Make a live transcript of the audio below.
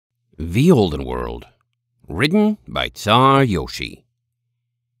The Olden World, written by Czar Yoshi.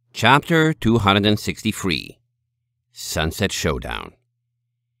 Chapter 263, Sunset Showdown.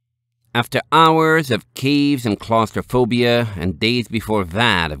 After hours of caves and claustrophobia, and days before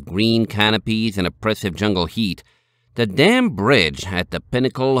that of green canopies and oppressive jungle heat, the damn bridge at the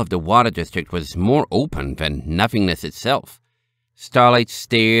pinnacle of the water district was more open than nothingness itself. Starlight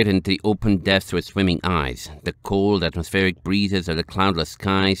stared into the open depths with swimming eyes, the cold atmospheric breezes of the cloudless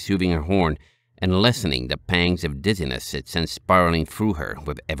sky soothing her horn and lessening the pangs of dizziness it sent spiraling through her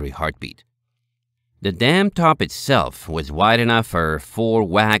with every heartbeat. The dam top itself was wide enough for 4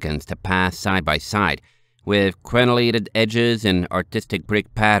 wagons to pass side by side, with crenellated edges and artistic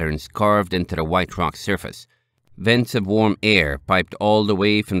brick patterns carved into the white rock surface. Vents of warm air piped all the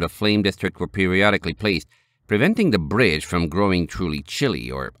way from the flame district were periodically placed, preventing the bridge from growing truly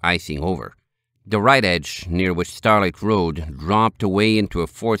chilly or icing over. The right edge, near which Starlight rode, dropped away into a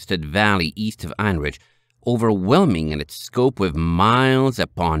forested valley east of Einridge, overwhelming in its scope with miles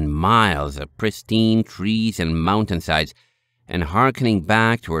upon miles of pristine trees and mountainsides, and hearkening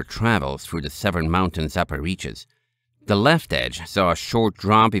back to her travels through the Severn Mountains' upper reaches. The left edge saw a short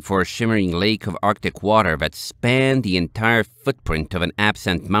drop before a shimmering lake of Arctic water that spanned the entire footprint of an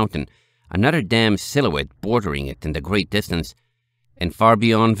absent mountain, another dam silhouette bordering it in the great distance, and far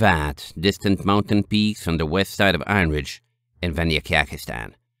beyond that, distant mountain peaks on the west side of Einridge and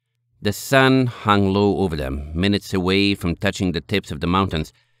Vanyakakistan. The sun hung low over them, minutes away from touching the tips of the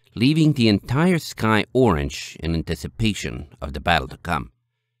mountains, leaving the entire sky orange in anticipation of the battle to come.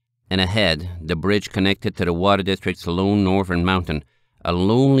 And ahead, the bridge connected to the water district's lone northern mountain, a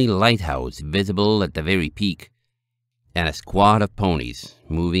lonely lighthouse visible at the very peak, and a squad of ponies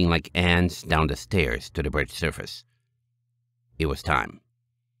moving like ants down the stairs to the bridge surface. It was time.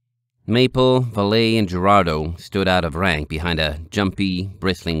 Maple, Valet, and Gerardo stood out of rank behind a jumpy,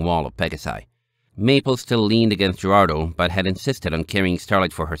 bristling wall of Pegasi. Maple still leaned against Gerardo, but had insisted on carrying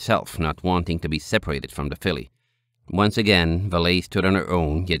Starlight for herself, not wanting to be separated from the filly. Once again, Valet stood on her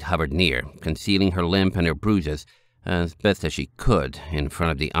own, yet hovered near, concealing her limp and her bruises as best as she could in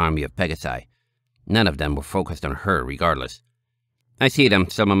front of the army of Pegasi. None of them were focused on her, regardless. "I see them,"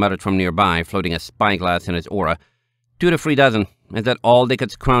 someone muttered from nearby, floating a spyglass in his aura. 2 to 3 dozen. Is that all they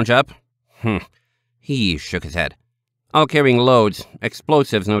could scrounge up? He shook his head. "All carrying loads.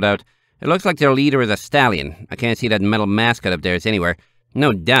 Explosives, no doubt. It looks like their leader is a stallion. I can't see that metal mascot of theirs anywhere.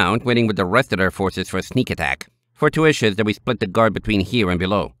 No doubt waiting with the rest of their forces for a sneak attack. Fortuitous that we split the guard between here and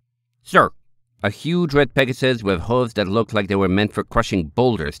below." "Sir." A huge red Pegasus with hooves that looked like they were meant for crushing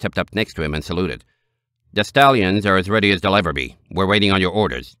boulders stepped up next to him and saluted. "The stallions are as ready as they'll ever be. We're waiting on your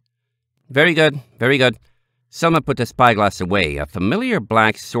orders." "Very good, very good." Selma put the spyglass away, a familiar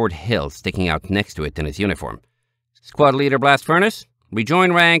black sword hilt sticking out next to it in his uniform. "Squad leader Blast Furnace,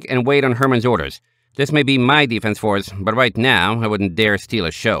 rejoin rank and wait on Herman's orders. This may be my defense force, but right now I wouldn't dare steal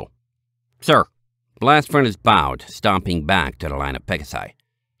a show." "Sir." Blast Furnace bowed, stomping back to the line of Pegasi.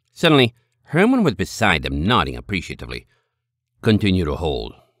 Suddenly, Herman was beside them, nodding appreciatively. "Continue to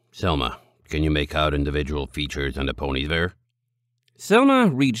hold. Selma, can you make out individual features on the ponies there?" Selma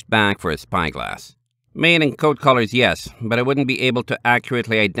reached back for a spyglass. "Mane and coat colors, yes, but I wouldn't be able to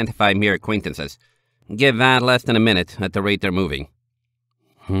accurately identify mere acquaintances. Give that less than a minute at the rate they're moving."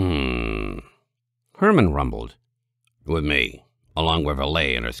 Herman rumbled. "With me, along with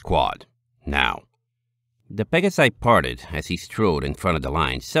Valet and her squad. Now." The Pegasi parted as he strode in front of the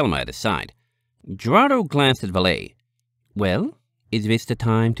line, Selma at his side. Gerardo glanced at Valet. "Well, is this the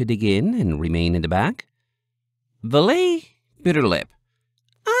time to dig in and remain in the back?" Valet bit her lip.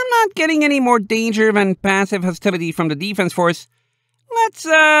 "I'm not getting any more danger than passive hostility from the defense force. Let's,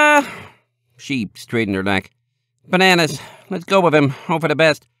 She straightened her neck. "Bananas. Let's go with him. Hope for the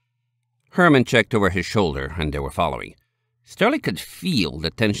best." Herman checked over his shoulder, and they were following. Starlight could feel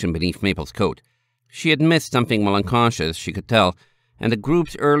the tension beneath Maple's coat. She had missed something while unconscious, she could tell, and the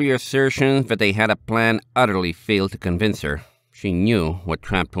group's earlier assertion that they had a plan utterly failed to convince her. She knew what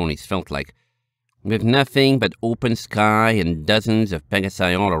trapped ponies felt like. With nothing but open sky and dozens of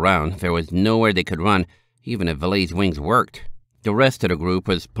Pegasi all around, there was nowhere they could run, even if Valet's wings worked. The rest of the group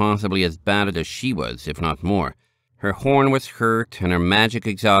was possibly as battered as she was, if not more. Her horn was hurt and her magic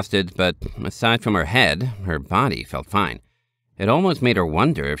exhausted, but aside from her head, her body felt fine. It almost made her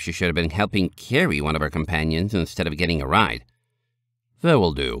wonder if she should have been helping carry one of her companions instead of getting a ride. "That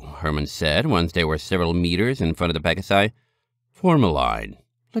will do," Herman said, once they were several meters in front of the Pegasi. "Form a line.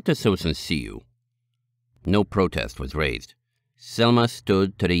 Let the Sosan see you." No protest was raised. Selma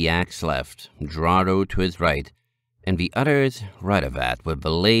stood to the yak's left, Gerardo to his right, and the others right of that, with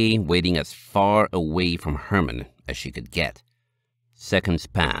Valet waiting as far away from Herman as she could get. Seconds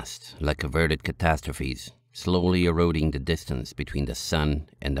passed like averted catastrophes, slowly eroding the distance between the sun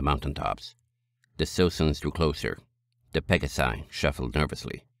and the mountaintops. The Sosans drew closer. The Pegasi shuffled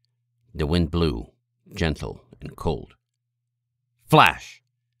nervously. The wind blew, gentle and cold. Flash!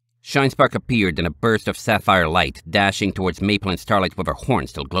 Shinespark appeared in a burst of sapphire light, dashing towards Maple and Starlight with her horn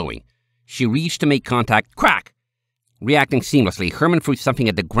still glowing. She reached to make contact. Crack! Reacting seamlessly, Herman threw something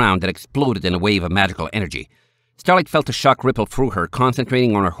at the ground that exploded in a wave of magical energy. Starlight felt a shock ripple through her,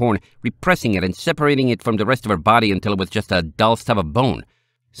 concentrating on her horn, repressing it and separating it from the rest of her body until it was just a dull stub of bone.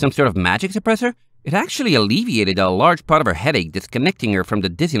 Some sort of magic suppressor? It actually alleviated a large part of her headache, disconnecting her from the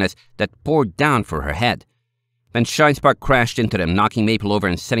dizziness that poured down for her head. Then Shinespark crashed into them, knocking Maple over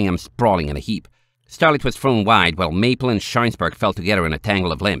and sending them sprawling in a heap. Starlight was thrown wide, while Maple and Shinespark fell together in a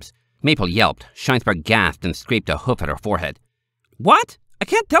tangle of limbs. Maple yelped. Shinespark gasped and scraped a hoof at her forehead. What? I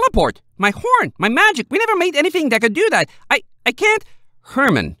can't teleport! My horn! My magic! We never made anything that could do that! I can't—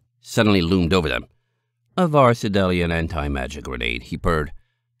 Herman suddenly loomed over them. A Varsidelian anti-magic grenade, he purred.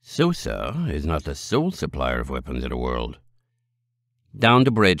 Sosa is not the sole supplier of weapons in the world. Down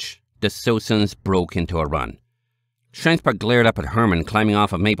the bridge, the Sosans broke into a run. Shinespark glared up at Herman climbing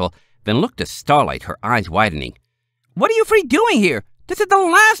off of Maple, then looked at Starlight, her eyes widening. What are you three doing here? This is the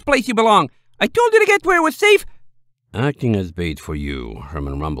last place you belong! I told you to get where it was safe! Acting as bait for you,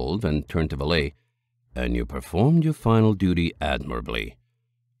 Herman rumbled, and turned to Valet. And you performed your final duty admirably.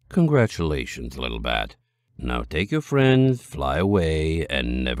 Congratulations, little bat. Now take your friends, fly away,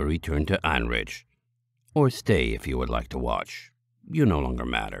 and never return to Anrich. Or stay if you would like to watch. You no longer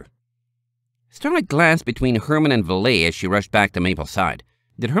matter. Starlight glanced between Herman and Valet as she rushed back to Maple's side.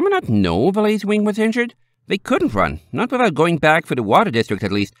 Did Herman not know Valet's wing was injured? They couldn't run, not without going back for the water district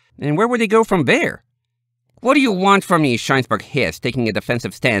at least, and where would they go from there? What do you want from me? Shinespark hissed, taking a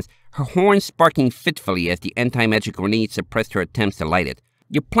defensive stance, her horn sparking fitfully as the anti-magic grenade suppressed her attempts to light it.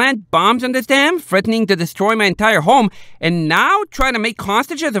 You plant bombs on this dam, threatening to destroy my entire home, and now try to make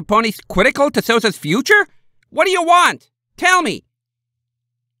hostages of ponies critical to Sosa's future? What do you want? Tell me!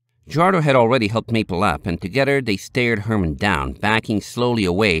 Jardo had already helped Maple up, and together they stared Herman down, backing slowly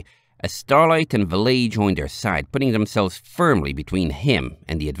away as Starlight and Valet joined their side, putting themselves firmly between him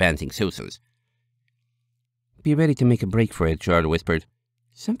and the advancing Sosans. Be ready to make a break for it, Jardo whispered.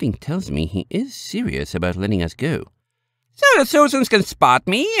 Something tells me he is serious about letting us go. So the Sosans can spot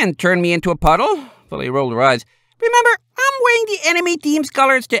me and turn me into a puddle? Valet rolled her eyes. Remember, I'm wearing the enemy team's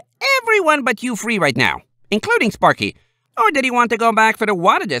colors to everyone but you three right now, including Sparky. Or did he want to go back for the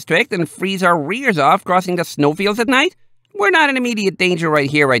water district and freeze our rears off crossing the snowfields at night? We're not in immediate danger right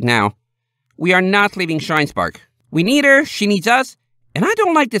here, right now. We are not leaving Shinespark. We need her, she needs us, and I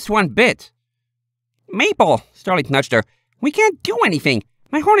don't like this one bit. Maple, Starlight nudged her. We can't do anything.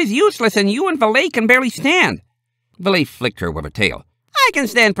 My horn is useless and you and Valet can barely stand. Valet flicked her with her tail. I can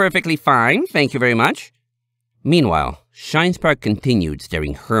stand perfectly fine, thank you very much. Meanwhile, Shinespark continued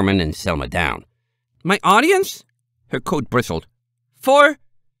staring Herman and Selma down. My audience? Her coat bristled. For?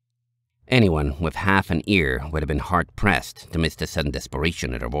 Anyone with half an ear would have been hard-pressed to miss the sudden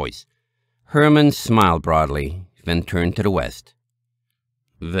desperation in her voice. Herman smiled broadly, then turned to the west.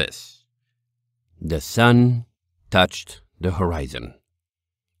 This. The sun touched the horizon.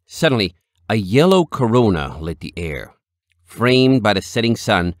 Suddenly, a yellow corona lit the air. Framed by the setting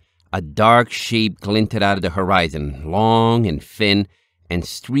sun, a dark shape glinted out of the horizon, long and thin, and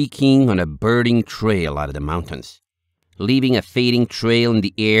streaking on a burning trail out of the mountains. Leaving a fading trail in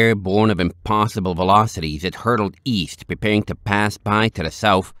the air born of impossible velocities, it hurtled east, preparing to pass by to the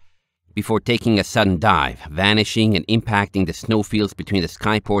south, before taking a sudden dive, vanishing and impacting the snowfields between the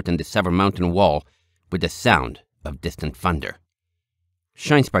skyport and the Sever Mountain wall with the sound of distant thunder.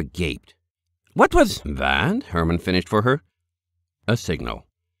 Shinespark gaped. What was that? Herman finished for her. A signal.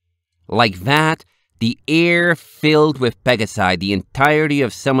 Like that, the air filled with Pegasi, the entirety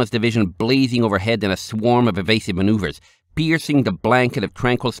of Selma's division blazing overhead in a swarm of evasive maneuvers, piercing the blanket of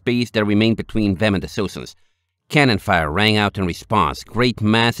tranquil space that remained between them and the Sosans. Cannon fire rang out in response, great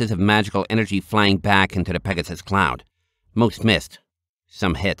masses of magical energy flying back into the Pegasus cloud. Most missed.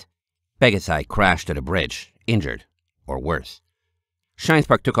 Some hit. Pegasi crashed to the bridge, injured, or worse.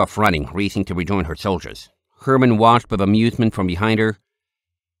 Shinespark took off running, racing to rejoin her soldiers. Herman watched with amusement from behind her,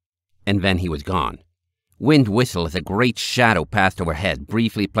 and then he was gone. Wind whistled as a great shadow passed overhead,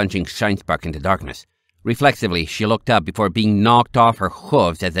 briefly plunging Shinespark into darkness. Reflexively, she looked up before being knocked off her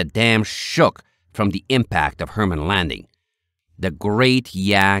hooves as the dam shook from the impact of Herman landing. The great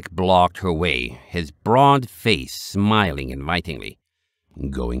yak blocked her way, his broad face smiling invitingly.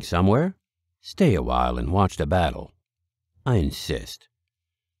 Going somewhere? Stay a while and watch the battle. I insist.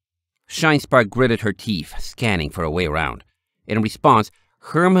 Shinespark gritted her teeth, scanning for a way around. In response,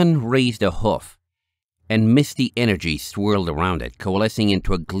 Herman raised a hoof, and misty energy swirled around it, coalescing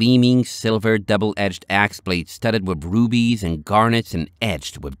into a gleaming silver double-edged axe blade studded with rubies and garnets and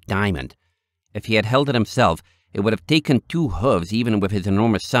edged with diamond. If he had held it himself, it would have taken 2 hooves even with his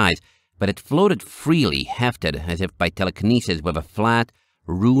enormous size, but it floated freely, hefted as if by telekinesis with a flat,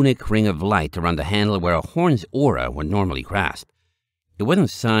 runic ring of light around the handle where a horn's aura would normally grasp. It wasn't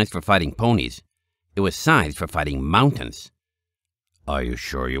sized for fighting ponies. It was sized for fighting mountains. "Are you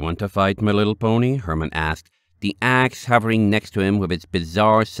sure you want to fight, my little pony?" Herman asked, the axe hovering next to him with its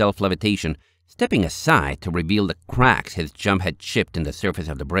bizarre self-levitation, stepping aside to reveal the cracks his jump had chipped in the surface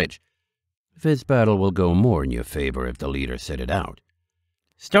of the bridge. "This battle will go more in your favor if the leader sit it out."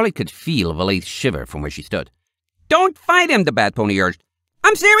 Starlight could feel Valet's shiver from where she stood. "Don't fight him," the bad pony urged.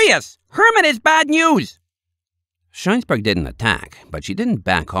 "I'm serious! Herman is bad news!" Shinespark didn't attack, but she didn't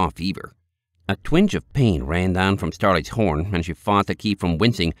back off either. A twinge of pain ran down from Starlight's horn, and she fought to keep from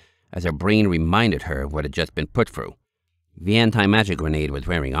wincing as her brain reminded her of what had just been put through. The anti-magic grenade was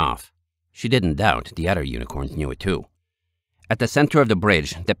wearing off. She didn't doubt the other unicorns knew it too. At the center of the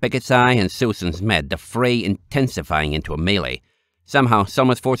bridge, the Pegasi and Susans met, the fray intensifying into a melee. Somehow,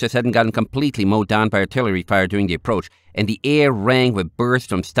 Selma's forces hadn't gotten completely mowed down by artillery fire during the approach, and the air rang with bursts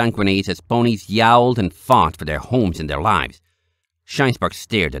from stun grenades as ponies yowled and fought for their homes and their lives. Shinespark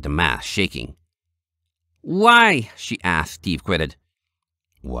stared at the mass, shaking. "Why?" she asked, teeth-gritted.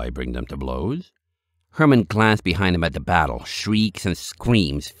 "Why bring them to blows?" Herman glanced behind him at the battle, shrieks and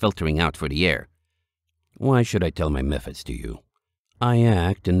screams filtering out through the air. "Why should I tell my methods to you? I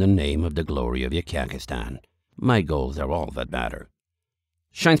act in the name of the glory of Yakakistan. My goals are all that matter."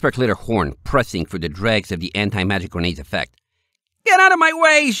 Shinespark lit her horn, pressing through the dregs of the anti-magic grenade's effect. "Get out of my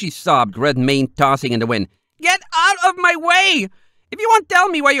way!" she sobbed, red mane tossing in the wind. "Get out of my way! If you won't tell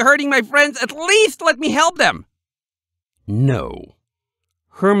me why you're hurting my friends, at least let me help them!" "No."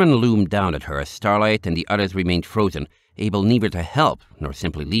 Herman loomed down at her as Starlight and the others remained frozen, able neither to help nor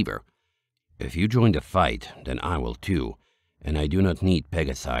simply leave her. "If you join the fight, then I will too, and I do not need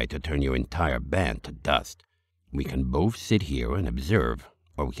Pegasi to turn your entire band to dust. We can both sit here and observe,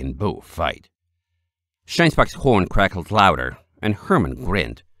 or we can both fight." Shinespark's horn crackled louder, and Herman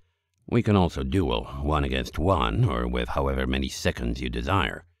grinned. "We can also duel, 1 against 1, or with however many seconds you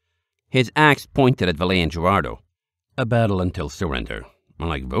desire." His axe pointed at Valet and Gerardo. "A battle until surrender.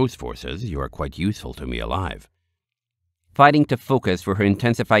 Unlike those forces, you are quite useful to me alive." Fighting to focus for her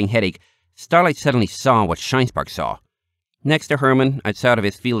intensifying headache, Starlight suddenly saw what Shinespark saw. Next to Herman, outside of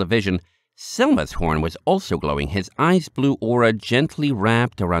his field of vision, Selma's horn was also glowing, his ice blue aura gently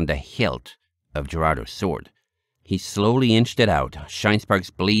wrapped around the hilt of Gerardo's sword. He slowly inched it out, Shinespark's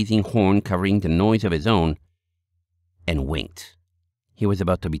blazing horn covering the noise of his own, and winked. He was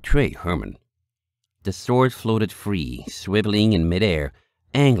about to betray Herman. The sword floated free, swiveling in midair,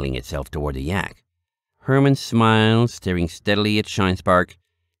 angling itself toward the yak. Herman smiled, staring steadily at Shinespark,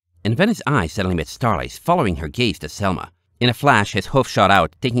 and then his eyes suddenly met Starlight's, following her gaze to Selma. In a flash, his hoof shot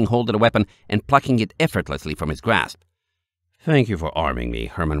out, taking hold of the weapon and plucking it effortlessly from his grasp. "Thank you for arming me,"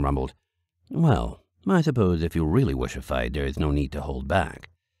 Herman rumbled. "Well, I suppose if you really wish a fight, there is no need to hold back."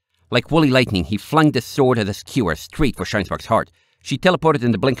 Like woolly lightning, he flung the sword as a skewer straight for Shinespark's heart. She teleported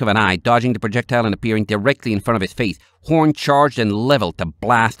in the blink of an eye, dodging the projectile and appearing directly in front of his face, horn charged and leveled to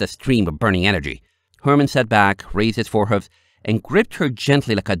blast a stream of burning energy. Herman sat back, raised his forehoofs, and gripped her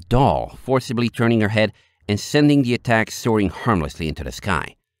gently like a doll, forcibly turning her head and sending the attack soaring harmlessly into the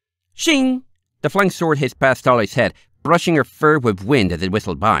sky. Shing! The flung sword hissed past Starlight's head, brushing her fur with wind as it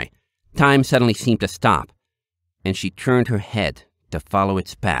whistled by. Time suddenly seemed to stop, and she turned her head to follow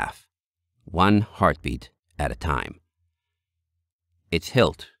its path, 1 heartbeat at a time. Its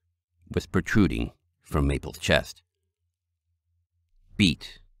hilt was protruding from Maple's chest.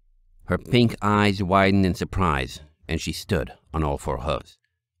 Beat. Her pink eyes widened in surprise, and she stood on all 4 hooves.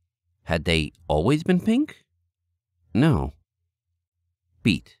 Had they always been pink? No.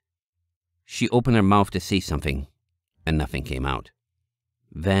 Beat. She opened her mouth to say something, and nothing came out.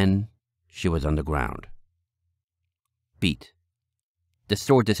 Then she was on the ground. Beat. The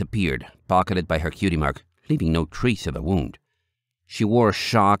sword disappeared, pocketed by her cutie mark, leaving no trace of a wound. She wore a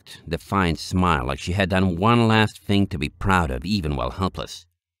shocked, defiant smile, like she had done one last thing to be proud of, even while helpless.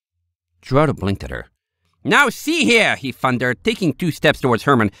 Gerardo blinked at her. "Now see here," he thundered, taking 2 steps towards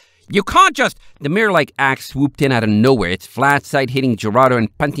Herman. "You can't just—" The mirror-like axe swooped in out of nowhere, its flat side hitting Gerardo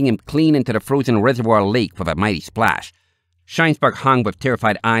and punting him clean into the frozen reservoir lake with a mighty splash. Shinespark hung with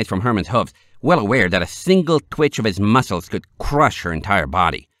terrified eyes from Herman's hooves, well aware that a single twitch of his muscles could crush her entire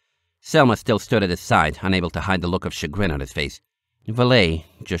body. Selma still stood at his side, unable to hide the look of chagrin on his face. Valet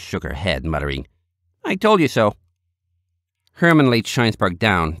just shook her head, muttering, "I told you so." Herman laid Shinespark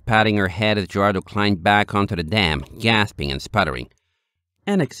down, patting her head as Gerardo climbed back onto the dam, gasping and sputtering.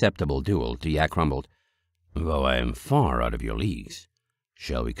 An acceptable duel, the yak rumbled. Though I am far out of your leagues.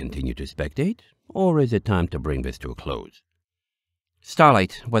 Shall we continue to spectate, or is it time to bring this to a close?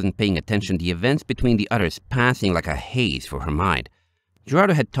 Starlight wasn't paying attention to the events between the others passing like a haze for her mind.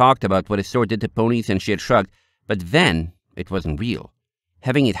 Gerardo had talked about what his sword did to ponies and she had shrugged, but then it wasn't real.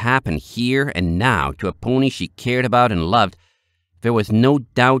 Having it happen here and now to a pony she cared about and loved, there was no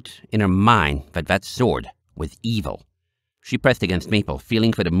doubt in her mind that that sword was evil. She pressed against Maple,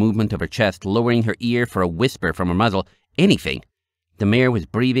 feeling for the movement of her chest, lowering her ear for a whisper from her muzzle. Anything. The mare was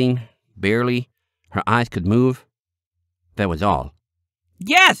breathing, barely. Her eyes could move. That was all.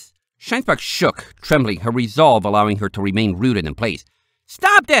 Yes! Shinespark shook, trembling, her resolve allowing her to remain rooted in place.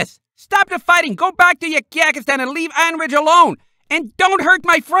 Stop this! Stop the fighting! Go back to Yakistan and leave Anridge alone! And don't hurt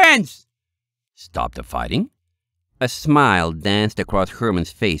my friends! Stop the fighting? A smile danced across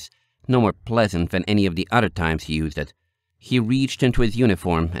Herman's face, no more pleasant than any of the other times he used it. He reached into his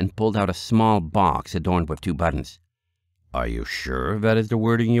uniform and pulled out a small box adorned with 2 buttons. Are you sure that is the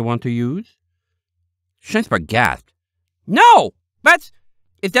wording you want to use? Shinespark gasped. No!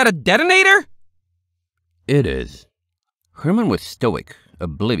 Is that a detonator? It is. Herman was stoic,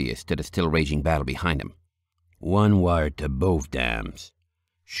 oblivious to the still raging battle behind him. One wired to both dams.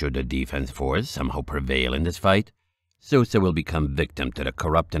 Should the defense force somehow prevail in this fight, Sosa will become victim to the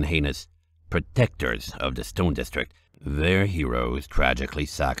corrupt and heinous protectors of the Stone District, their heroes tragically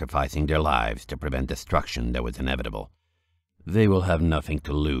sacrificing their lives to prevent destruction that was inevitable. They will have nothing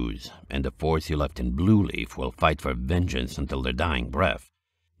to lose, and the force you left in Blue Leaf will fight for vengeance until their dying breath.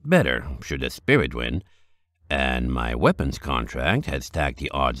 Better, should the spirit win, and my weapons contract has stacked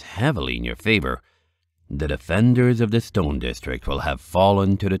the odds heavily in your favor, the defenders of the Stone District will have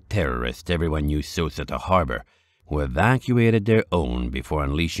fallen to the terrorists everyone knew Sosa to harbor, who evacuated their own before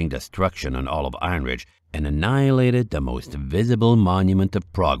unleashing destruction on all of Ironridge and annihilated the most visible monument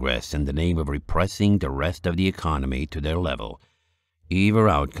of progress in the name of repressing the rest of the economy to their level. Either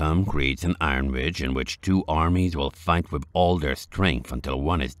outcome creates an Ironridge in which 2 armies will fight with all their strength until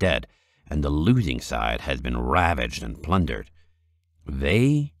one is dead, and the losing side has been ravaged and plundered.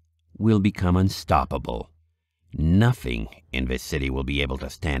 They will become unstoppable. Nothing in this city will be able to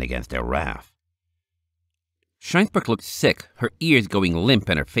stand against their wrath. Shinespark looked sick, her ears going limp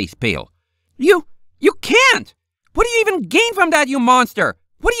and her face pale. You can't! What do you even gain from that, you monster?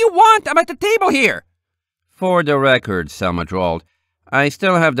 What do you want? I'm at the table here! For the record, Selma drawled, I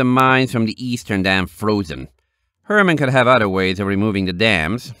still have the mines from the eastern dam frozen. Herman could have other ways of removing the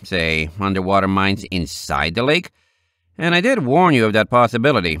dams, say, underwater mines inside the lake. And I did warn you of that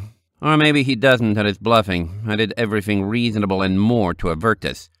possibility. Or maybe he doesn't and is bluffing. I did everything reasonable and more to avert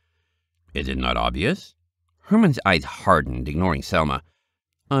this. Is it not obvious? Herman's eyes hardened, ignoring Selma.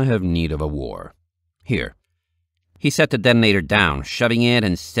 I have need of a war. Here. He set the detonator down, shoving it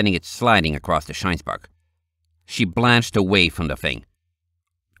and sending it sliding across the Shinespark. She blanched away from the thing.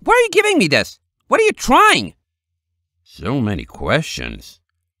 Why are you giving me this? What are you trying? So many questions.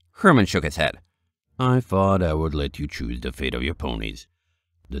 Herman shook his head. I thought I would let you choose the fate of your ponies.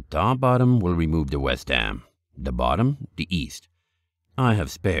 The top bottom will remove the west dam, the bottom the east. I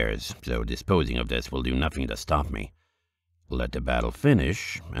have spares, so disposing of this will do nothing to stop me. Let the battle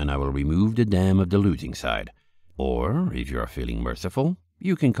finish, and I will remove the dam of the losing side. Or, if you are feeling merciful,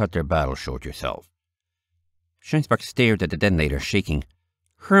 you can cut their battle short yourself. Shinespark stared at the detonator, shaking.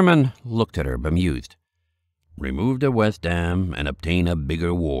 Herman looked at her, bemused. Remove the west dam and obtain a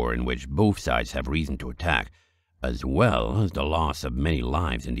bigger war in which both sides have reason to attack, as well as the loss of many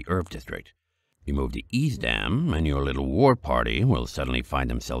lives in the Earth District. Remove the east dam, and your little war party will suddenly find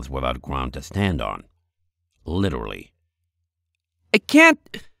themselves without ground to stand on. Literally. I can't...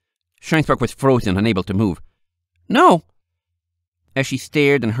 Shinespark was frozen, unable to move. No. As she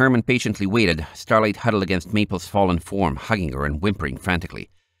stared and Herman patiently waited, Starlight huddled against Maple's fallen form, hugging her and whimpering frantically.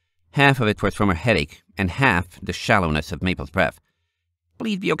 Half of it was from her headache, and half the shallowness of Maple's breath.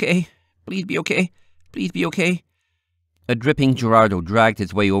 Please be okay. Please be okay. Please be okay. A dripping Gerardo dragged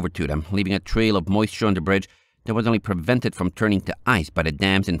his way over to them, leaving a trail of moisture on the bridge that was only prevented from turning to ice by the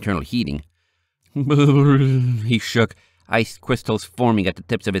dam's internal heating. He shook, ice crystals forming at the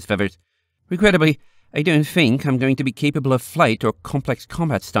tips of his feathers. Regrettably, I don't think I'm going to be capable of flight or complex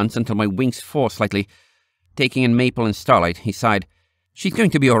combat stunts until my wings fall slightly. Taking in Maple and Starlight, he sighed. She's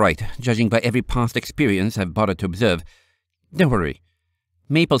going to be all right, judging by every past experience I've bothered to observe. Don't worry.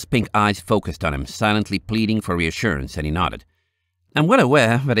 Maple's pink eyes focused on him, silently pleading for reassurance, and he nodded. I'm well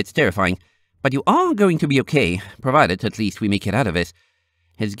aware that it's terrifying, but you are going to be okay, provided at least we make it out of this.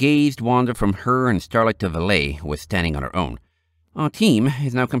 His gaze wandered from her and Starlight to Valet, who was standing on her own. Our team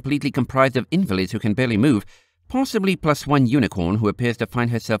is now completely comprised of invalids who can barely move, possibly plus one unicorn who appears to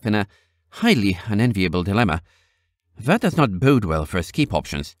find herself in a highly unenviable dilemma. That does not bode well for escape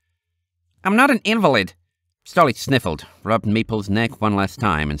options. I'm not an invalid. Starlight sniffled, rubbed Maple's neck one last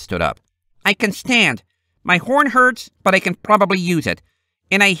time, and stood up. I can stand. My horn hurts, but I can probably use it.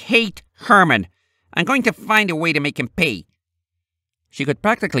 And I hate Herman. I'm going to find a way to make him pay. She could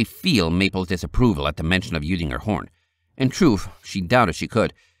practically feel Maple's disapproval at the mention of using her horn. In truth, she doubted she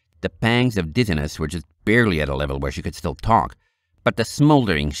could. The pangs of dizziness were just barely at a level where she could still talk. But the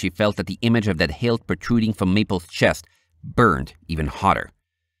smoldering she felt at the image of that hilt protruding from Maple's chest burned even hotter.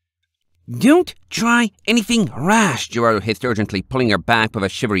 Don't try anything rash, Gerardo hissed urgently, pulling her back with a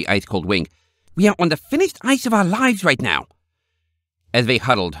shivery ice-cold wink. We are on the finished ice of our lives right now. As they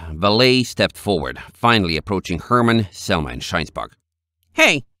huddled, Valet stepped forward, finally approaching Herman, Selma, and Shinespark.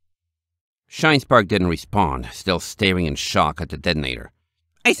 Hey! Shinespark didn't respond, still staring in shock at the detonator.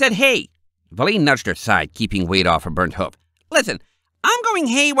 I said hey! Valet nudged her side, keeping weight off her burnt hoof. Listen, I'm going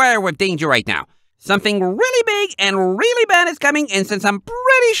haywire with danger right now. Something really big and really bad is coming, and since I'm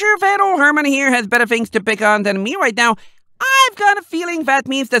pretty sure fat old Herman here has better things to pick on than me right now, I've got a feeling that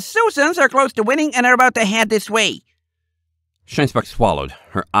means the Susans are close to winning and are about to head this way. Shinespark swallowed,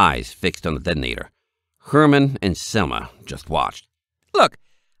 her eyes fixed on the detonator. Herman and Selma just watched. Look,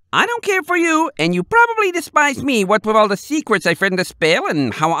 I don't care for you, and you probably despise me, what with all the secrets I've written to spill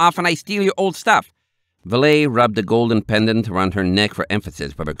and how often I steal your old stuff. Valet rubbed the golden pendant around her neck for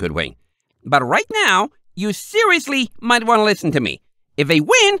emphasis with her good wing. But right now, you seriously might want to listen to me. If they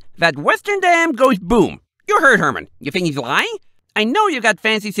win, that Western Dam goes boom. You heard Herman. You think he's lying? I know you got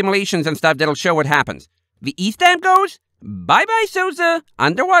fancy simulations and stuff that'll show what happens. The East Dam goes, bye-bye Sosa,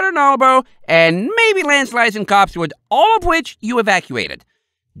 underwater Nalbo, and maybe landslides and Copsewood, all of which you evacuated.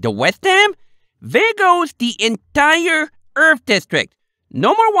 The West Dam? There goes the entire Earth District.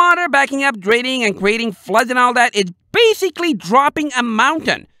 No more water backing up, draining, and creating floods and all that. It's basically dropping a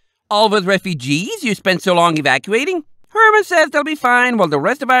mountain. All those refugees you spent so long evacuating, Herman says they'll be fine while the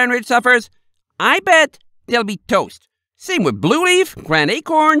rest of Iron Ridge suffers. I bet they'll be toast. Same with Blue Leaf, Grand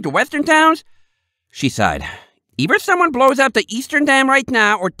Acorn, the western towns. She sighed. Either someone blows out the Eastern Dam right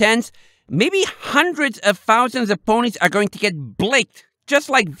now, or tens, maybe hundreds of thousands of ponies are going to get blicked, just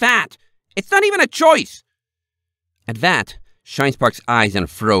like that. It's not even a choice. At that, Shinespark's eyes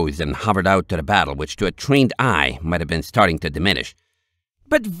unfroze and hovered out to the battle, which to a trained eye might have been starting to diminish.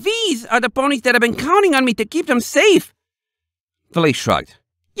 But these are the ponies that have been counting on me to keep them safe. Valet shrugged.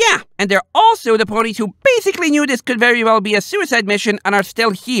 Yeah, and they're also the ponies who basically knew this could very well be a suicide mission and are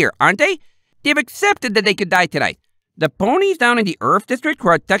still here, aren't they? They've accepted that they could die tonight. The ponies down in the Earth District who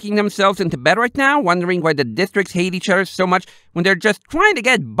are tucking themselves into bed right now, wondering why the districts hate each other so much when they're just trying to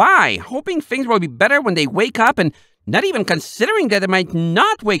get by, hoping things will be better when they wake up and not even considering that they might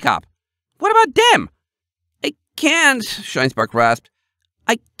not wake up. What about them? I can't, Shinespark rasped.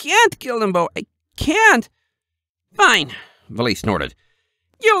 I can't kill them, Bo. I can't. Fine, Valet snorted.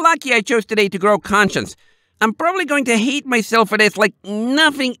 You're lucky I chose today to grow conscience. I'm probably going to hate myself for this like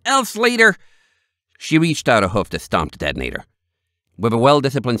nothing else later. She reached out a hoof to stomp the detonator. With a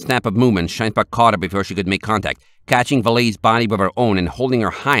well-disciplined snap of movement, Shinespark caught her before she could make contact, catching Valet's body with her own and holding her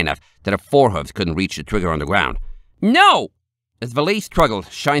high enough that her forehoofs couldn't reach the trigger on the ground. No! As Valet struggled,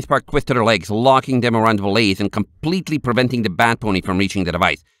 Shinespark twisted her legs, locking them around Valet's and completely preventing the bat pony from reaching the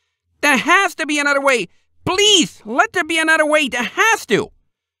device. There has to be another way! Please, let there be another way! There has to!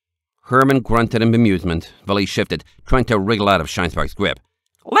 Herman grunted in bemusement. Valet shifted, trying to wriggle out of Shinespark's grip.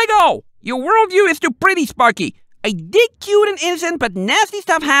 Let go! Your worldview is too pretty, Sparky. I dig cute and innocent, but nasty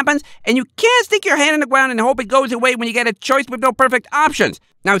stuff happens, and you can't stick your hand in the ground and hope it goes away when you get a choice with no perfect options.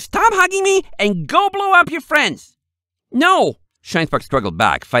 Now stop hugging me and go blow up your friends. No! Shinespark struggled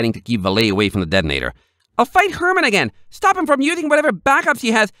back, fighting to keep Valet away from the detonator. I'll fight Herman again. Stop him from using whatever backups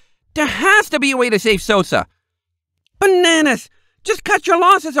he has. There has to be a way to save Sosa. Bananas! Just cut your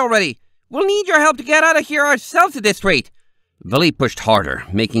losses already. We'll need your help to get out of here ourselves at this rate. Valet pushed harder,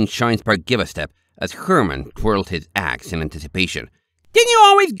 making Shinespark give a step, as Herman twirled his axe in anticipation. Didn't you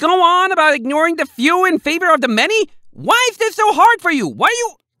always go on about ignoring the few in favor of the many? Why is this so hard for you? Why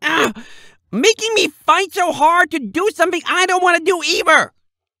are you making me fight so hard to do something I don't want to do either?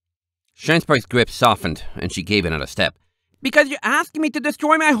 Shinespark's grip softened, and she gave another step. Because you're asking me to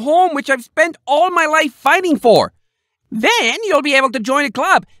destroy my home, which I've spent all my life fighting for. Then you'll be able to join a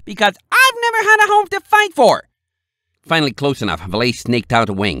club, because I've never had a home to fight for. Finally close enough, Valet snaked out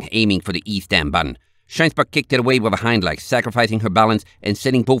a wing, aiming for the East Dam button. Shinespark kicked it away with a hind leg, sacrificing her balance and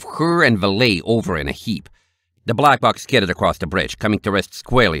sending both her and Valet over in a heap. The black box skidded across the bridge, coming to rest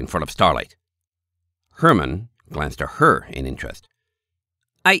squarely in front of Starlight. Herman glanced at her in interest.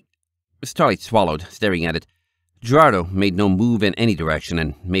 Starlight swallowed, staring at it. Gerardo made no move in any direction,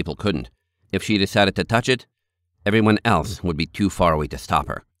 and Maple couldn't. If she decided to touch it, everyone else would be too far away to stop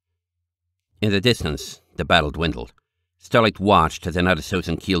her. In the distance, the battle dwindled. Starlight watched as another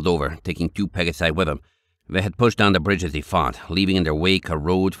Sosan keeled over, taking 2 Pegasi with him. They had pushed down the bridge as they fought, leaving in their wake a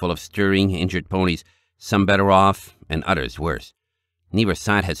road full of stirring, injured ponies, some better off and others worse. Neither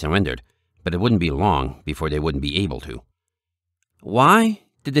side had surrendered, but it wouldn't be long before they wouldn't be able to. Why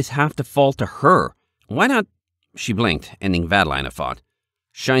did this have to fall to her? Why not? She blinked, ending that line of thought.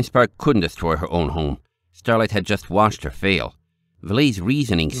 Shinespark couldn't destroy her own home. Starlight had just watched her fail. Valet's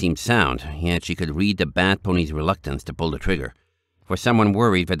reasoning seemed sound, yet she could read the Bat Pony's reluctance to pull the trigger. For someone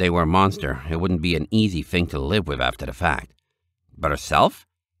worried that they were a monster, it wouldn't be an easy thing to live with after the fact. But herself?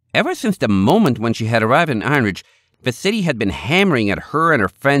 Ever since the moment when she had arrived in Ironridge, the city had been hammering at her and her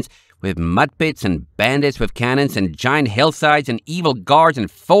friends with mud pits and bandits with cannons and giant hillsides and evil guards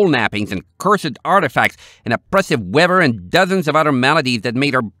and foal nappings and cursed artifacts and oppressive weather and dozens of other maladies that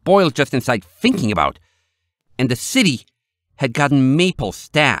made her boil just inside thinking about. And the city had gotten Maple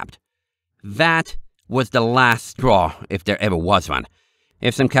stabbed. That was the last straw, if there ever was one.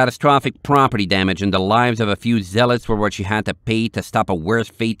 If some catastrophic property damage and the lives of a few zealots were what she had to pay to stop a worse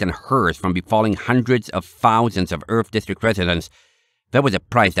fate than hers from befalling hundreds of thousands of Earth District residents, that was a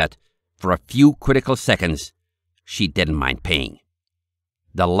price that, for a few critical seconds, she didn't mind paying.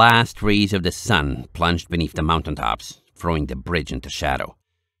 The last rays of the sun plunged beneath the mountaintops, throwing the bridge into shadow.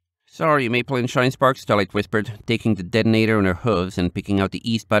 "Sorry, Maple and Shinespark," Starlight whispered, taking the detonator in her hooves and picking out the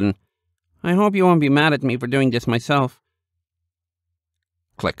east button. "I hope you won't be mad at me for doing this myself."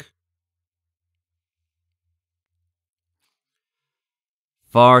 Click.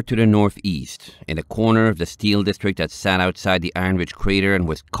 Far to the northeast, in a corner of the steel district that sat outside the Ironridge crater and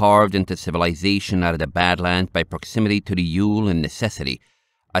was carved into civilization out of the Badlands by proximity to the Yule and necessity,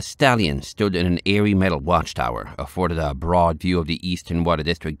 a stallion stood in an airy metal watchtower, afforded a broad view of the Eastern Water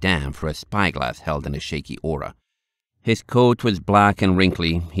District Dam through a spyglass held in a shaky aura. His coat was black and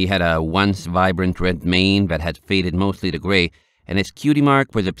wrinkly, he had a once vibrant red mane that had faded mostly to grey, and his cutie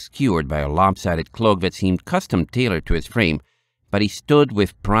mark was obscured by a lopsided cloak that seemed custom-tailored to his frame, but he stood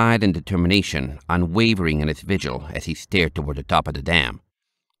with pride and determination, unwavering in his vigil as he stared toward the top of the dam.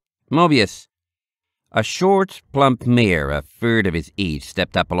 Mobius, a short, plump mare a third of his age,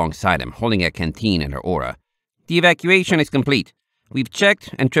 stepped up alongside him, holding a canteen in her aura. "The evacuation is complete. We've checked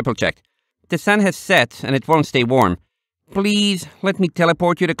and triple-checked. The sun has set, and it won't stay warm. Please, let me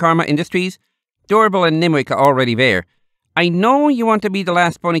teleport you to Karma Industries. Dorable and Nimwick are already there. I know you want to be the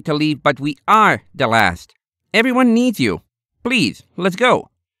last pony to leave, but we are the last. Everyone needs you. Please, let's go."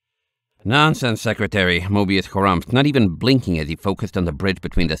 "Nonsense, Secretary," Mobius harumphed, not even blinking as he focused on the bridge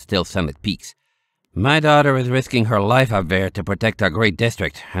between the still sunlit peaks. "My daughter is risking her life up there to protect our great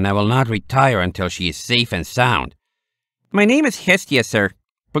district, and I will not retire until she is safe and sound." "My name is Hestia, sir.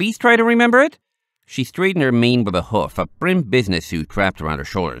 Please try to remember it." She straightened her mane with a hoof, a prim business suit wrapped around her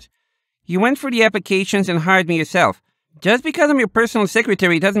shoulders. "You went through the applications and hired me yourself. Just because I'm your personal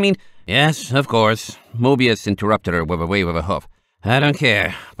secretary doesn't mean—" "Yes, of course," Mobius interrupted her with a wave of a hoof. "I don't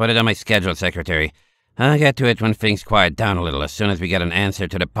care. Put it on my schedule, Secretary. I'll get to it when things quiet down a little as soon as we get an answer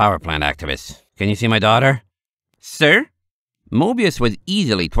to the power plant activists. Can you see my daughter?" "Sir?" Mobius was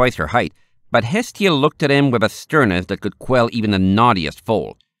easily twice her height, but Hestia looked at him with a sternness that could quell even the naughtiest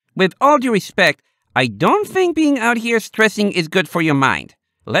foal. "With all due respect, I don't think being out here stressing is good for your mind.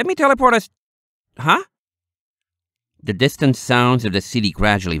 Let me teleport us—" "Huh?" The distant sounds of the city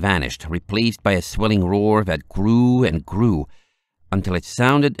gradually vanished, replaced by a swelling roar that grew and grew, until it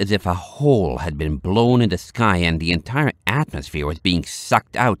sounded as if a hole had been blown in the sky and the entire atmosphere was being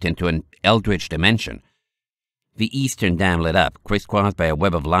sucked out into an eldritch dimension. The eastern dam lit up, crisscrossed by a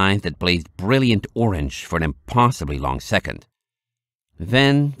web of lines that blazed brilliant orange for an impossibly long second.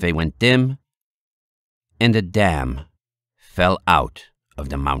 Then they went dim, and the dam fell out of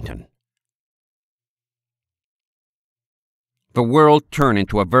the mountain. The world turned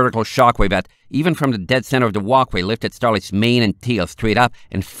into a vertical shockwave that, even from the dead center of the walkway, lifted Starlight's mane and tail straight up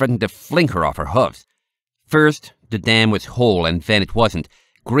and threatened to fling her off her hooves. First, the dam was whole, and then it wasn't.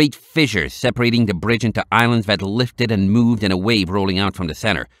 Great fissures separating the bridge into islands that lifted and moved in a wave rolling out from the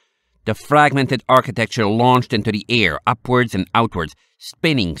center. The fragmented architecture launched into the air, upwards and outwards,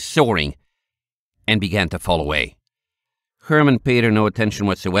 spinning, soaring, and began to fall away. Herman paid her no attention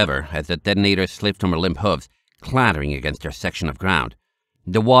whatsoever as the detonator slipped from her limp hooves, clattering against her section of ground.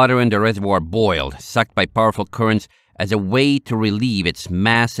 The water in the reservoir boiled, sucked by powerful currents, as a way to relieve its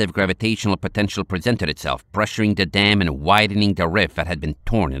massive gravitational potential presented itself, pressuring the dam and widening the rift that had been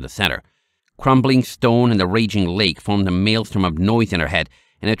torn in the center. Crumbling stone and the raging lake formed a maelstrom of noise in her head,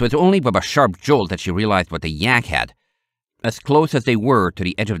 and it was only with a sharp jolt that she realized what the yak had. As close as they were to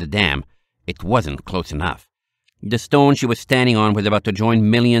the edge of the dam, it wasn't close enough. The stone she was standing on was about to join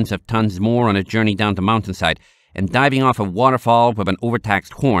millions of tons more on a journey down the mountainside, and diving off a waterfall with an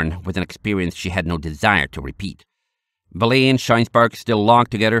overtaxed horn was an experience she had no desire to repeat. Valet and Shinespark, still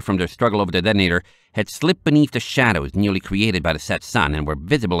locked together from their struggle over the detonator, had slipped beneath the shadows newly created by the set sun and were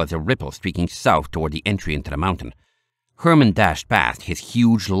visible as a ripple streaking south toward the entry into the mountain. Herman dashed past, his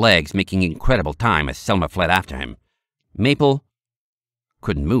huge legs making incredible time as Selma fled after him. Maple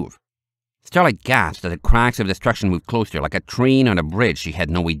couldn't move. Starlight gasped as the cracks of destruction moved closer, like a train on a bridge she had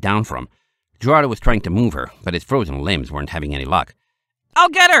no way down from. Gerardo was trying to move her, but his frozen limbs weren't having any luck. "I'll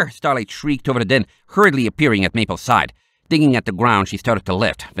get her!" Starlight shrieked over the din, hurriedly appearing at Maple's side. Digging at the ground, she started to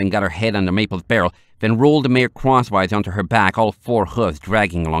lift, then got her head under Maple's barrel, then rolled the mare crosswise onto her back, all four hooves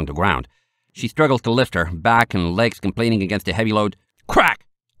dragging along the ground. She struggled to lift her, back and legs complaining against the heavy load. Crack!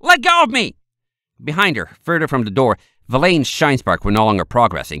 "Let go of me!" Behind her, further from the door, Valet and Shinespark were no longer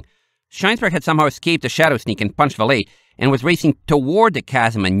progressing. Shinespark had somehow escaped the shadow sneak and punched Valet, and was racing toward the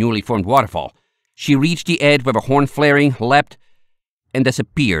chasm and newly formed waterfall. She reached the edge with her horn flaring, leapt, and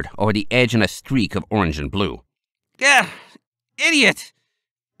disappeared over the edge in a streak of orange and blue. "Gah! Idiot!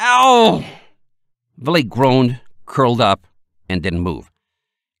 Ow!" Valet groaned, curled up, and didn't move.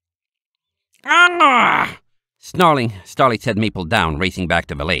 "Ah!" Snarling, Starlight set Maple down, racing back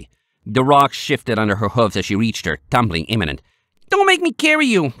to Valet. The rocks shifted under her hooves as she reached her, tumbling imminent. "Don't make me carry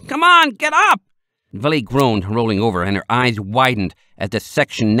you! Come on, get up!" Valet groaned, rolling over, and her eyes widened as the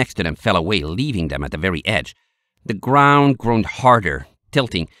section next to them fell away, leaving them at the very edge. The ground groaned harder,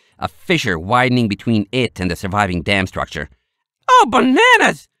 tilting, a fissure widening between it and the surviving dam structure. "Oh,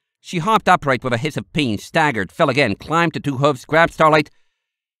 bananas!" She hopped upright with a hiss of pain, staggered, fell again, climbed to two hooves, grabbed Starlight,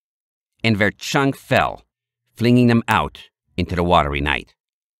 and their chunk fell, flinging them out into the watery night.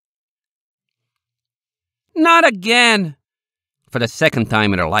 Not again! For the second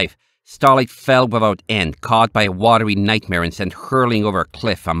time in her life, Starlight fell without end, caught by a watery nightmare and sent hurling over a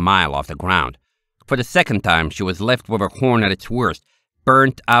cliff a mile off the ground. For the second time, she was left with her horn at its worst,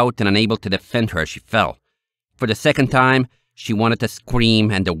 burnt out and unable to defend her as she fell. For the second time, she wanted to scream,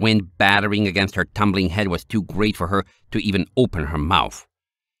 and the wind battering against her tumbling head was too great for her to even open her mouth.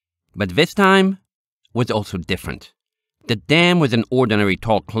 But this time was also different. The dam was an ordinary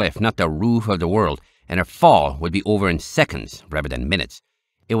tall cliff, not the roof of the world, and her fall would be over in seconds rather than minutes.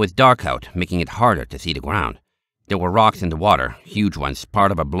 It was dark out, making it harder to see the ground. There were rocks in the water, huge ones,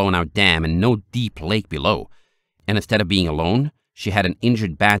 part of a blown-out dam, and no deep lake below. And instead of being alone, she had an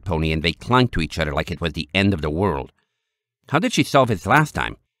injured bat pony, and they clung to each other like it was the end of the world. How did she solve this last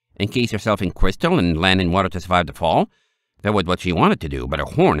time? Encase herself in crystal and land in water to survive the fall? That was what she wanted to do, but her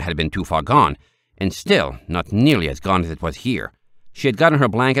horn had been too far gone, and still not nearly as gone as it was here. She had gotten her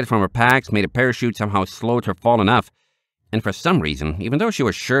blanket from her packs, made a parachute somehow slowed her fall enough, and for some reason, even though she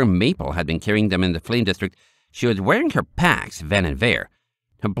was sure Maple had been carrying them in the Flame District, she was wearing her packs then and there.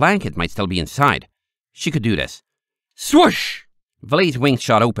 Her blanket might still be inside. She could do this. Swoosh! Valet's wings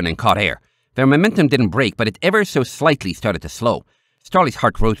shot open and caught air. Their momentum didn't break, but it ever so slightly started to slow. Starlight's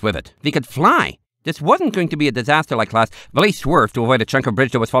heart rose with it. They could fly! This wasn't going to be a disaster like last. Valet swerved to avoid a chunk of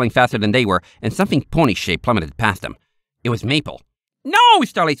bridge that was falling faster than they were, and something pony-shaped plummeted past them. It was Maple. "No!"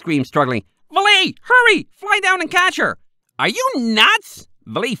 Starlight screamed, struggling. "Valet, hurry! Fly down and catch her!" "Are you nuts?"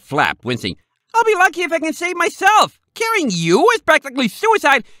 Valet flapped, wincing. "I'll be lucky if I can save myself. Carrying you is practically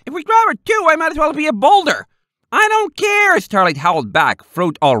suicide. If we grab her too, I might as well be a boulder." "I don't care," Starlight howled back,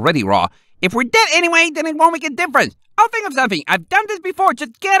 throat already raw. "If we're dead anyway, then it won't make a difference. I'll think of something. I've done this before.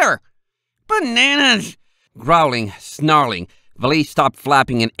 Just get her." "Bananas!" Growling, snarling, Valet stopped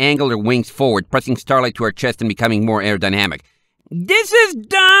flapping and angled her wings forward, pressing Starlight to her chest and becoming more aerodynamic. "This is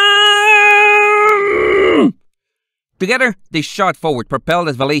dumb!" Together, they shot forward, propelled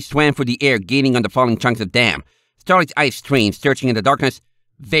as Valet swam through the air, gaining on the falling chunks of dam. Starlight's eyes strained, searching in the darkness.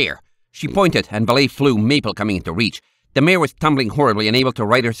 There. She pointed, and Valet flew, Maple coming into reach. The mare was tumbling horribly, unable to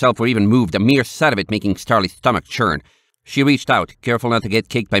right herself or even move, the mere sight of it making Starlight's stomach churn. She reached out, careful not to get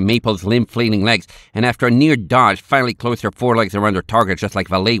kicked by Maple's limb-flailing legs, and after a near dodge, finally closed her forelegs around her target just like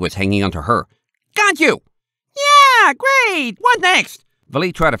Valet was hanging onto her. "Got you!" "Yeah, great! What next?"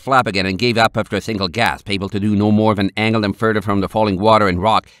 Valet tried to flap again and gave up after a single gasp, able to do no more than angle them further from the falling water and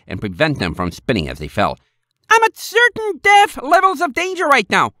rock and prevent them from spinning as they fell. "I'm at certain death levels of danger right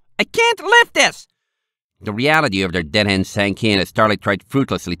now. I can't lift this." The reality of their dead end sank in as Starlight tried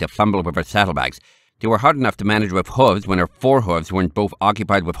fruitlessly to fumble with her saddlebags. They were hard enough to manage with hooves when her forehooves weren't both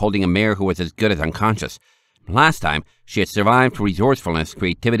occupied with holding a mare who was as good as unconscious. Last time, she had survived through resourcefulness,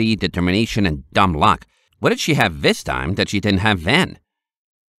 creativity, determination, and dumb luck. What did she have this time that she didn't have then?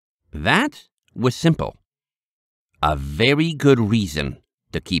 That was simple. A very good reason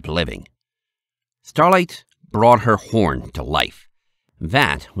to keep living. Starlight brought her horn to life.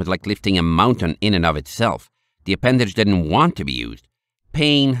 That was like lifting a mountain in and of itself. The appendage didn't want to be used.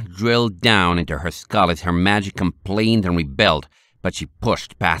 Pain drilled down into her skull as her magic complained and rebelled, but she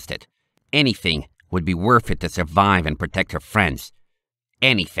pushed past it. Anything would be worth it to survive and protect her friends.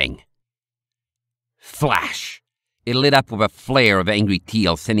 Anything. Flash! It lit up with a flare of angry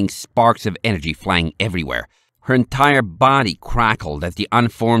teal, sending sparks of energy flying everywhere. Her entire body crackled as the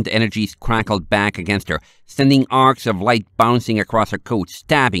unformed energies crackled back against her, sending arcs of light bouncing across her coat,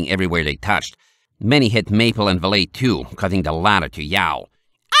 stabbing everywhere they touched. Many hit Maple and Valet too, causing the latter to yowl.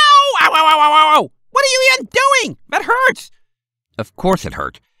 Ow! Ow, ow, ow, ow, ow! What are you even doing? That hurts! Of course it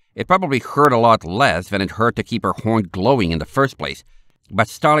hurt. It probably hurt a lot less than it hurt to keep her horn glowing in the first place. But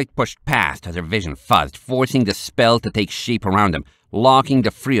Starlight pushed past as her vision fuzzed, forcing the spell to take shape around them, locking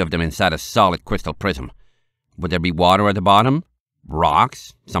the three of them inside a solid crystal prism. Would there be water at the bottom?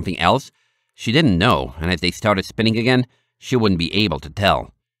 Rocks? Something else? She didn't know, and as they started spinning again, she wouldn't be able to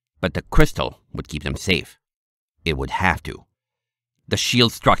tell. But the crystal would keep them safe. It would have to. The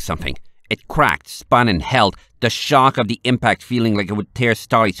shield struck something. It cracked, spun, and held, the shock of the impact feeling like it would tear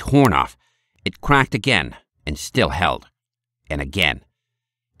Starlight's horn off. It cracked again, and still held. And again.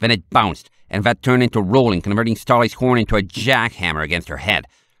 Then it bounced, and that turned into rolling, converting Starlight's horn into a jackhammer against her head.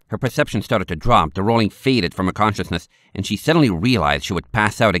 Her perception started to drop, the rolling faded from her consciousness, and she suddenly realized she would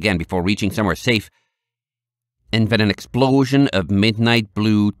pass out again before reaching somewhere safe. And then an explosion of midnight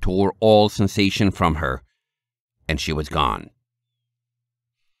blue tore all sensation from her, and she was gone.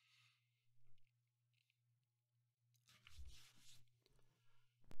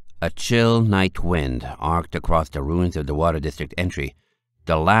 A chill night wind arced across the ruins of the Water District entry,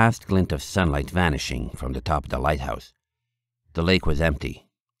 the last glint of sunlight vanishing from the top of the lighthouse. The lake was empty.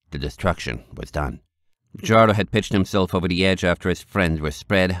 The destruction was done. Jardo had pitched himself over the edge after his friends were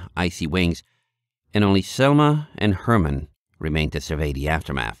spread icy wings, and only Selma and Herman remained to survey the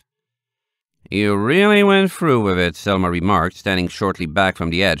aftermath. You really went through with it, Selma remarked, standing shortly back from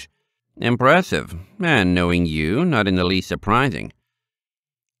the edge. Impressive, and knowing you, not in the least surprising.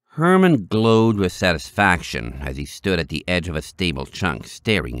 Herman glowed with satisfaction as he stood at the edge of a stable chunk,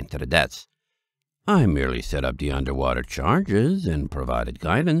 staring into the depths. I merely set up the underwater charges and provided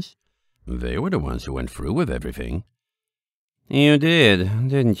guidance. They were the ones who went through with everything. You did,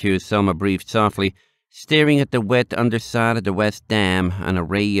 didn't you? Selma breathed softly, staring at the wet underside of the West Dam, an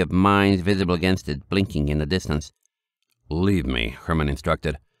array of mines visible against it blinking in the distance. Leave me, Herman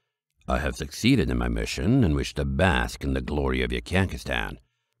instructed. I have succeeded in my mission and wish to bask in the glory of Yakakistan.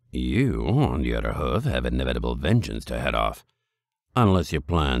 You, on the other hand, have inevitable vengeance to head off. Unless your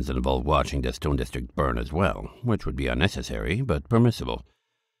plans involve watching the Stone District burn as well, which would be unnecessary, but permissible.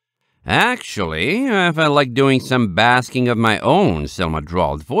 Actually, I felt like doing some basking of my own, Selma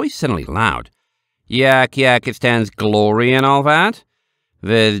drawled, voice suddenly loud. Yakistan's glory and all that?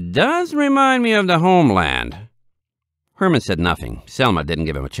 This does remind me of the homeland. Herman said nothing. Selma didn't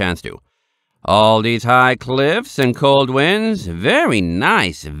give him a chance to. All these high cliffs and cold winds, very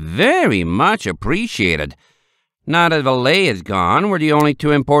nice, very much appreciated. Now that Valet is gone, we're the only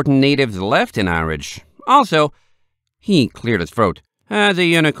two important natives left in our ridge. Also, he cleared his throat. As a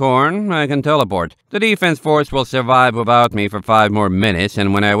unicorn, I can teleport. The defense force will survive without me for 5 more minutes,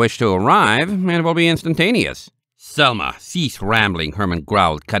 and when I wish to arrive, it will be instantaneous. Selma, cease rambling, Herman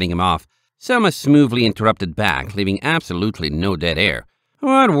growled, cutting him off. Selma smoothly interrupted back, leaving absolutely no dead air.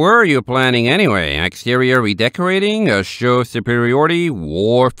 What were you planning anyway? Exterior redecorating? A show of superiority?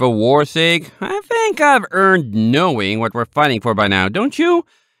 War for war's sake? I think I've earned knowing what we're fighting for by now, don't you?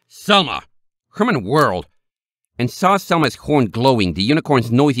 Selma! Herman whirled and saw Selma's horn glowing, the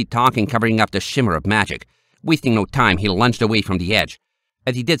unicorn's noisy talking covering up the shimmer of magic. Wasting no time, he lunged away from the edge.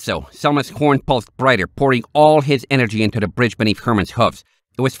 As he did so, Selma's horn pulsed brighter, pouring all his energy into the bridge beneath Herman's hooves.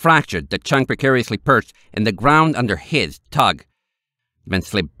 It was fractured, the chunk precariously perched, and the ground under his tug. Then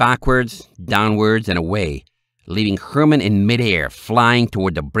slipped backwards, downwards, and away, leaving Herman in midair, flying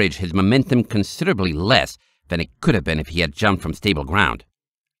toward the bridge, his momentum considerably less than it could have been if he had jumped from stable ground.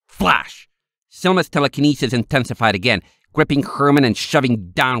 Flash! Selma's telekinesis intensified again, gripping Herman and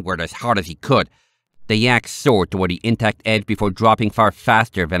shoving downward as hard as he could. The yak soared toward the intact edge before dropping far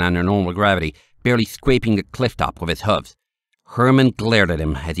faster than under normal gravity, barely scraping the cliff top with his hooves. Herman glared at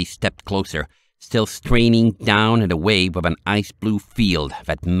him as he stepped closer, still straining down and away with an ice-blue field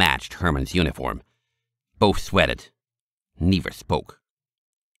that matched Herman's uniform. Both sweated. Neither spoke.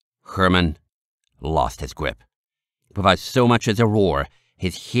 Herman lost his grip. Without so much as a roar,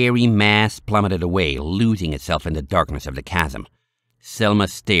 his hairy mass plummeted away, losing itself in the darkness of the chasm. Selma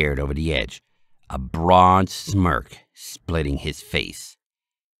stared over the edge, a broad smirk splitting his face.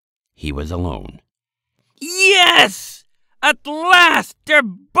 He was alone. Yes! At last! They're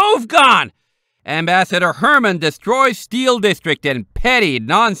both gone! Ambassador Herman destroys Steel District in petty,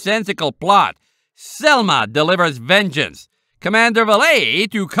 nonsensical plot. Selma delivers vengeance. Commander Valet,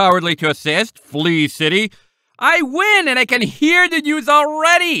 too cowardly to assist, flees city. I win, and I can hear the news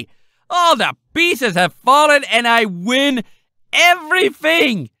already. All the pieces have fallen, and I win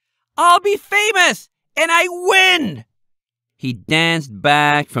everything. I'll be famous, and I win. He danced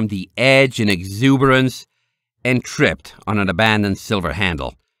back from the edge in exuberance and tripped on an abandoned silver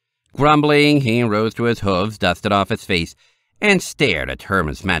handle. Grumbling, he rose to his hooves, dusted off his face, and stared at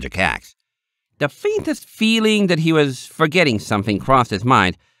Herman's magic axe. The faintest feeling that he was forgetting something crossed his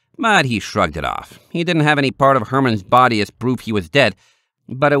mind, but he shrugged it off. He didn't have any part of Herman's body as proof he was dead,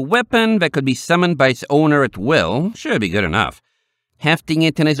 but a weapon that could be summoned by its owner at will should be good enough. Hefting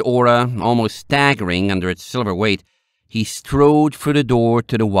it in his aura, almost staggering under its silver weight, he strode through the door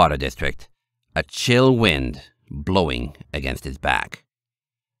to the water district, a chill wind blowing against his back.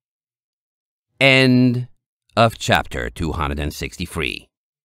 End of chapter 263.